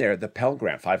got in there the Pell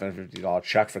Grant, $550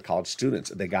 check for college students.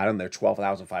 They got in there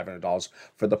 $12,500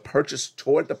 for the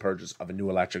purchase of a new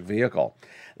electric vehicle.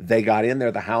 They got in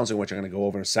there the housing, which I'm going to go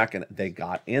over in a second. They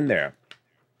got in there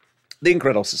the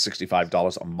incredible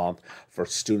 $65 a month for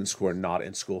students who are not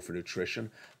in school for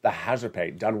nutrition. The hazard pay,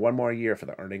 done one more year for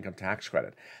the earned income tax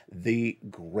credit. The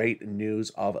great news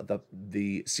of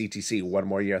the CTC, one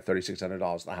more year,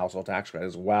 $3,600, the household tax credit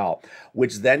as well,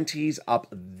 which then tees up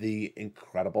the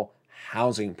incredible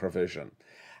housing provision.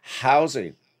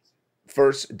 Housing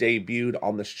first debuted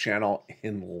on this channel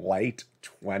in late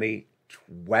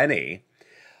 2020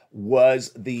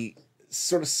 was the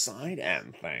sort of side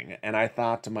end thing. And I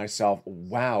thought to myself,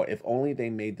 wow, if only they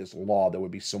made this law, there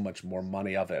would be so much more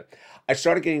money of it. I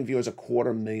started getting viewers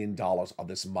 $250,000 of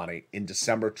this money in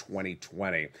December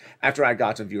 2020. After I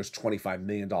got to viewers $25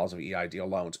 million of EIDL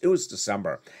loans. It was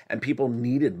December and people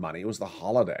needed money. It was the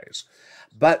holidays.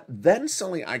 But then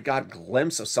suddenly I got a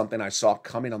glimpse of something I saw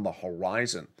coming on the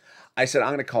horizon. I said, I'm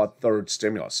going to call it third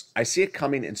stimulus. I see it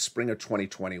coming in spring of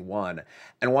 2021.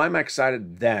 And why am I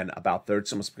excited then about third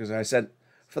stimulus? Because I said,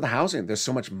 for the housing, there's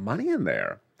so much money in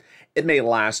there. It may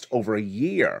last over a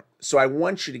year. So I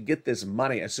want you to get this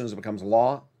money as soon as it becomes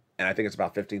law. And I think it's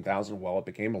about 15,000. Well, it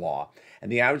became law. And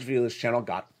the average viewer of this channel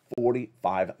got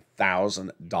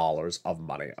 $45,000 of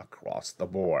money across the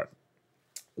board.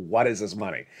 What is this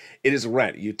money? It is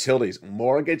rent, utilities,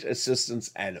 mortgage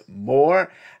assistance, and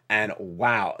more. And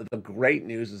wow, the great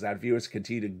news is that viewers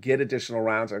continue to get additional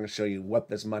rounds. I'm going to show you what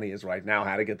this money is right now,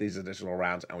 how to get these additional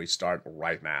rounds, and we start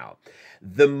right now.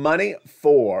 The money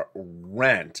for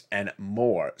rent and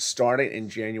more started in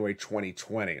January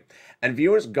 2020. And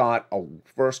viewers got a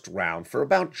first round for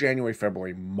about January,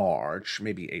 February, March,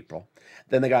 maybe April.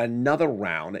 Then they got another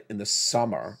round in the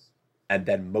summer. And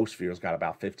then most viewers got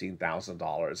about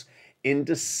 $15,000 in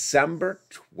December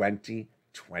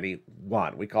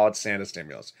 2021. We call it Santa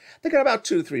stimulus. They got about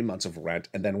 2 to 3 months of rent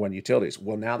and then one utilities.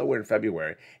 Well, now that we're in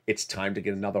February, it's time to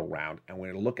get another round. And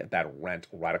we're going to look at that rent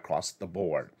right across the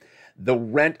board. The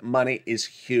rent money is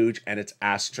huge and it's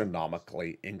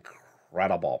astronomically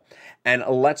incredible. And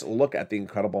let's look at the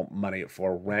incredible money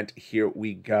for rent. Here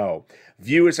we go.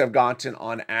 Viewers have gotten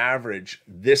on average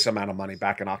this amount of money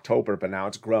back in October, but now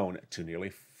it's grown to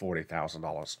nearly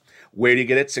 $40,000. Where do you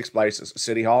get it? 6 places.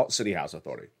 City Hall, City House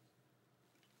Authority.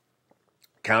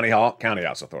 County Hall, County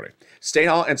House Authority. State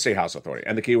Hall and State House Authority.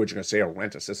 And the keywords you're going to say are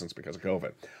rent assistance because of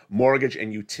COVID. Mortgage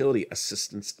and utility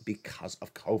assistance because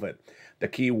of COVID. The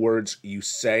keywords you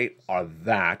say are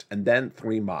that, and then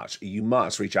 3 must. You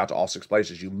must reach out to all 6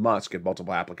 places. You must get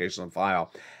multiple applications on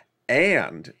file.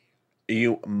 And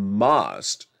you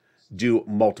must do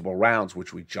multiple rounds,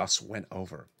 which we just went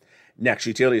over. Next,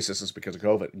 utility assistance because of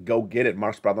COVID. Go get it.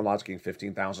 Mark's brother-in-law is getting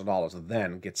 $15,000.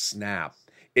 Then get SNAP.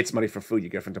 It's money for food you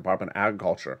get from Department of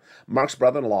Agriculture. Mark's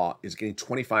brother-in-law is getting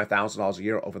 $25,000 a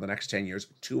year over the next 10 years,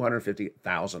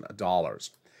 $250,000.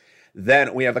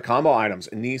 Then we have the combo items.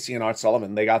 Nisi and Art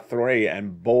Sullivan, they got 3.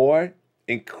 And boy,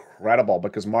 incredible,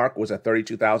 because Mark was at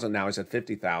 $32,000. Now he's at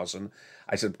 $50,000.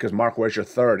 I said, because Mark, where's your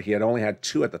third? He had only had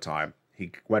 2 at the time.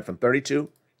 He went from 32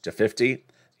 to 50.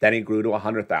 Then he grew to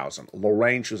 100,000.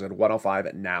 Lorraine, she was at 105,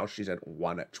 and now she's at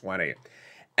 120.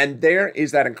 And there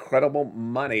is that incredible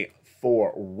money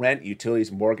for rent,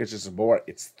 utilities, mortgages, and more.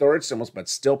 It's third stimulus, but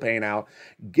still paying out.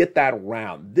 Get that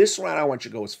round. This round, I want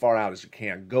you to go as far out as you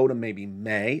can. Go to maybe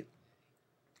May.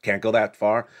 Can't go that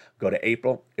far. Go to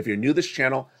April. If you're new to this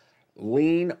channel,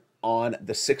 lean on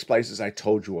the 6 places I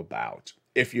told you about.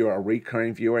 If you're a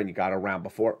recurring viewer and you got a round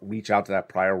before, reach out to that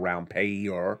prior round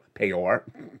payor,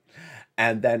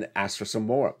 and then ask for some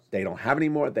more. They don't have any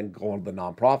more, then go on to the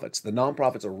nonprofits. The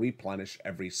nonprofits are replenished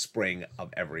every spring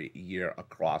of every year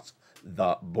across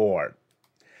the board.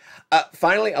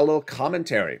 Finally, a little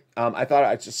commentary.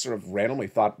 I just sort of randomly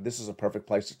thought this is a perfect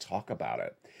place to talk about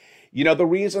it. You know, the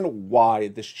reason why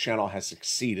this channel has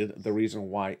succeeded, the reason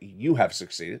why you have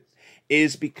succeeded,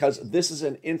 is because this is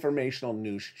an informational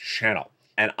news channel.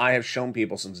 And I have shown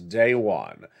people since day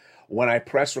one, when I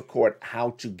press record, how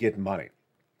to get money.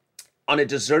 On a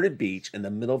deserted beach in the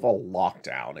middle of a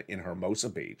lockdown in Hermosa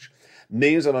Beach,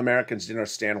 millions of Americans didn't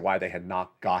understand why they had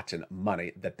not gotten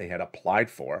money that they had applied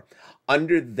for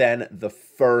under then the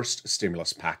first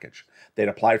stimulus package. They had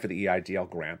applied for the EIDL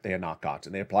grant. They had not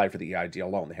gotten. They applied for the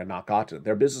EIDL loan. They had not gotten it.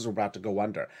 Their business was about to go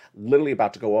under, literally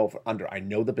about to go under. I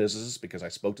know the businesses because I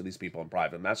spoke to these people in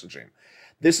private messaging.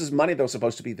 This is money that was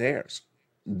supposed to be theirs.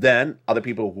 Then other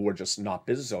people who were just not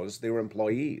business owners, they were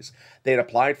employees. They had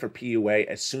applied for PUA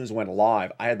as soon as it went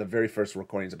live. I had the very first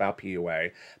recordings about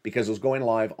PUA because it was going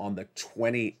live on the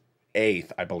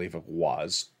 28th, I believe it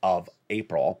was, of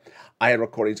April. I had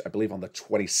recordings, I believe, on the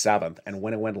 27th. And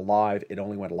when it went live, it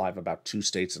only went live about 2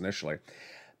 states initially.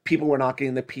 People were not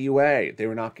getting the PUA. They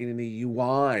were not getting the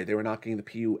UI. They were not getting the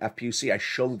FPUC. I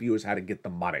showed viewers how to get the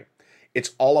money.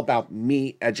 It's all about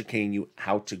me educating you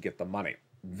how to get the money.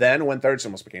 Then when third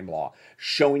stimulus became law,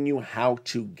 showing you how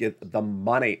to get the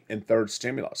money in third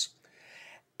stimulus.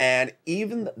 And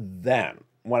even then,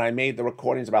 when I made the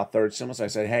recordings about third stimulus, I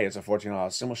said, hey, it's a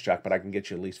 $14 stimulus check, but I can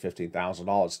get you at least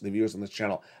 $15,000. The viewers on this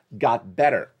channel got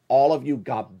better. All of you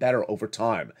got better over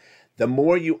time. The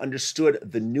more you understood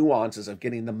the nuances of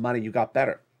getting the money, you got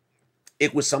better.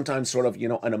 It was sometimes sort of,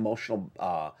 an emotional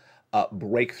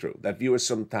breakthrough that viewers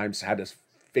sometimes had to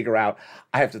figure out.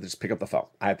 I have to just pick up the phone.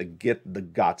 I have to get the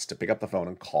guts to pick up the phone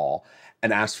and call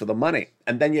and ask for the money.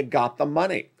 And then you got the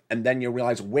money. And then you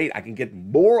realize, wait, I can get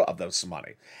more of this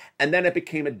money. And then it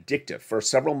became addictive. For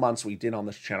several months we did on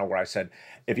this channel where I said,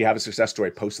 if you have a success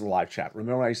story, post in the live chat.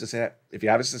 Remember when I used to say that? If you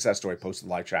have a success story, post in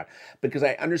the live chat. Because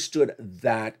I understood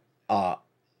that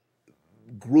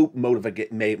group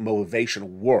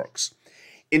motivation works.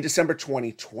 In December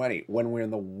 2020, when we were in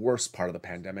the worst part of the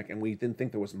pandemic and we didn't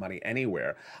think there was money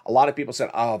anywhere, a lot of people said,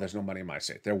 oh, there's no money in my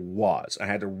state. There was. I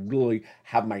had to really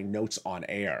have my notes on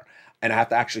air. And I have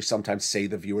to actually sometimes say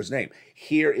the viewer's name.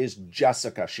 Here is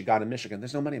Jessica. She got in Michigan.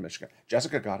 There's no money in Michigan.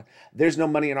 Jessica got it. There's no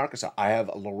money in Arkansas. I have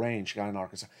Lorraine. She got in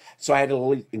Arkansas. So I had to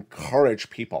really encourage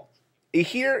people.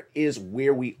 Here is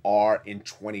where we are in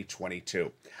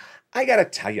 2022. I got to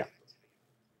tell you,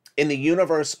 in the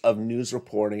universe of news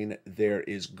reporting, there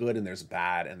is good and there's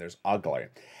bad and there's ugly.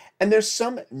 And there's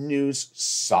some news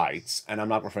sites, and I'm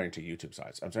not referring to YouTube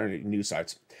sites, I'm referring to news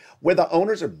sites, where the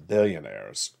owners are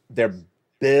billionaires. They're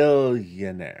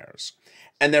billionaires.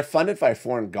 And they're funded by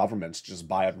foreign governments to just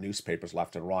buy up newspapers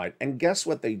left and right. And guess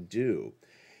what they do?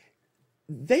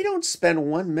 They don't spend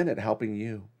 1 minute helping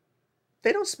you.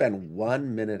 They don't spend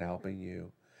 1 minute helping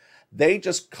you. They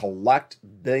just collect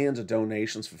billions of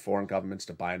donations for foreign governments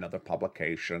to buy another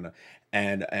publication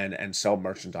and sell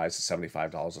merchandise at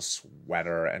 $75 a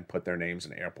sweater and put their names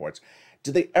in airports.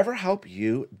 Do they ever help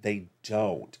you? They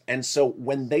don't. And so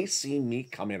when they see me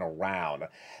coming around,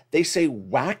 they say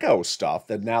wacko stuff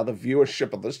that now the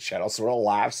viewership of this channel sort of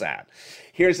laughs at.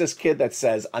 Here's this kid that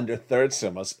says under third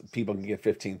stimulus, people can get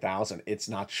 $15,000. It's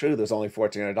not true. There's only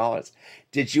 $1,400.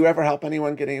 Did you ever help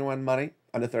anyone get anyone money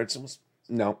under third stimulus?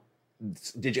 No.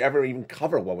 Did you ever even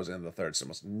cover what was in the third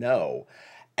stimulus? No.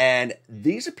 And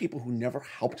these are people who never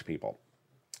helped people.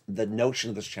 The notion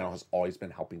of this channel has always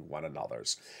been helping one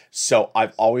another's. So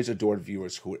I've always adored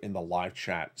viewers who are in the live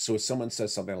chat. So if someone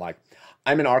says something like,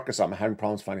 I'm in Arkansas, I'm having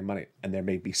problems finding money, and there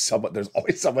may be someone, there's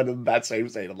always someone in that same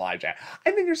state in the live chat.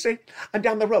 I'm in your state, I'm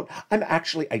down the road.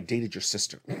 I dated your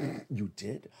sister. You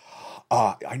did?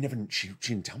 She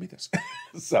didn't tell me this.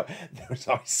 So there's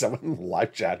always someone in the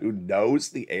live chat who knows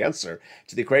the answer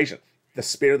to the equation. The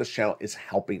spirit of this channel is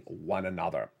helping one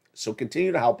another. So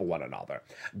continue to help one another.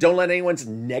 Don't let anyone's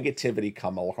negativity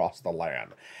come across the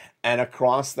land. And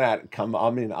across that,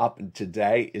 coming up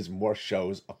today is more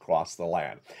shows across the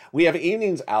land. We have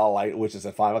Evenings LALATE, which is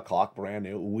at 5 o'clock, brand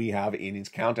new. We have Evenings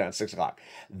Countdown at 6 o'clock.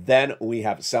 Then we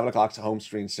have 7 o'clock Home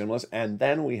Stream Stimulus. And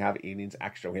then we have Evenings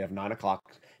Extra. We have 9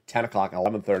 o'clock, 10 o'clock,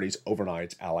 11:30s,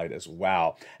 overnights, LALATE as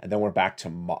well. And then we're back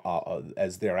to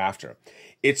as thereafter.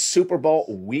 It's Super Bowl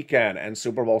weekend and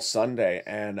Super Bowl Sunday.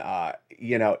 And,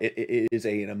 it is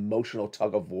an emotional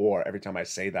tug of war every time I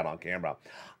say that on camera.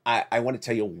 I want to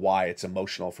tell you why it's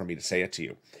emotional for me to say it to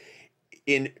you.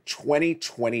 In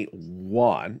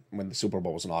 2021, when the Super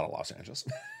Bowl was not in Los Angeles,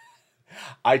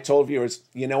 I told viewers,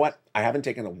 you know what? I haven't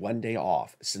taken a 1 day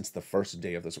off since the first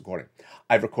day of this recording.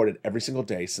 I've recorded every single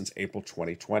day since April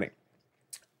 2020.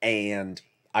 And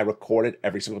I recorded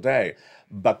every single day.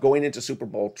 But going into Super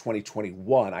Bowl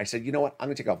 2021, I said, you know what? I'm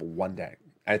going to take off 1 day.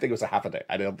 I think it was a half a day.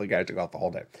 I don't think I took off the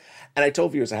whole day. And I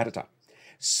told viewers ahead of time.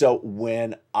 So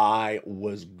when I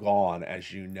was gone,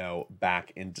 as you know,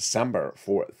 back in December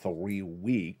for 3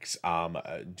 weeks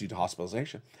due to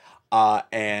hospitalization,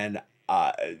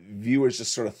 viewers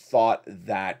just sort of thought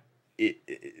that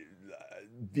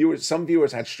some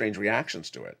viewers had strange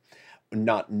reactions to it,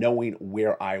 not knowing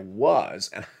where I was.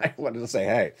 And I wanted to say,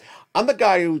 hey, I'm the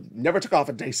guy who never took off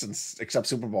a day since except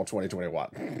Super Bowl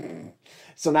 2021.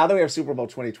 So now that we have Super Bowl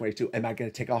 2022, am I going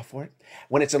to take off for it?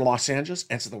 When it's in Los Angeles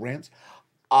and it's the Rams,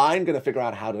 I'm going to figure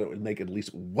out how to make at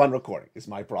least one recording is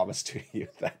my promise to you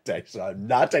that day. So I'm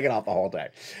not taking off the whole day.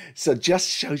 So just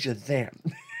shows you there.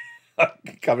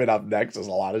 Coming up next is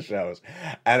a lot of shows.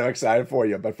 And I'm excited for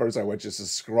you. But first, I want you to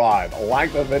subscribe,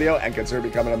 like the video, and consider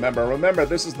becoming a member. Remember,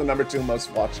 this is the number 3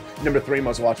 most watched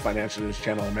financial news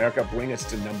channel in America. Bring us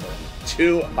to number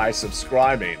 2 by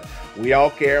subscribing. We all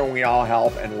care, we all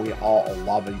help, and we all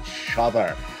love each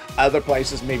other. Other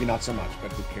places, maybe not so much,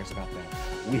 but who cares about that?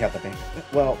 We have the bank.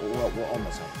 Well, we're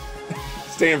almost home.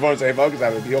 Stay informed, stay focused,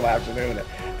 have a beautiful afternoon,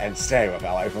 and stay with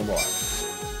LA for more.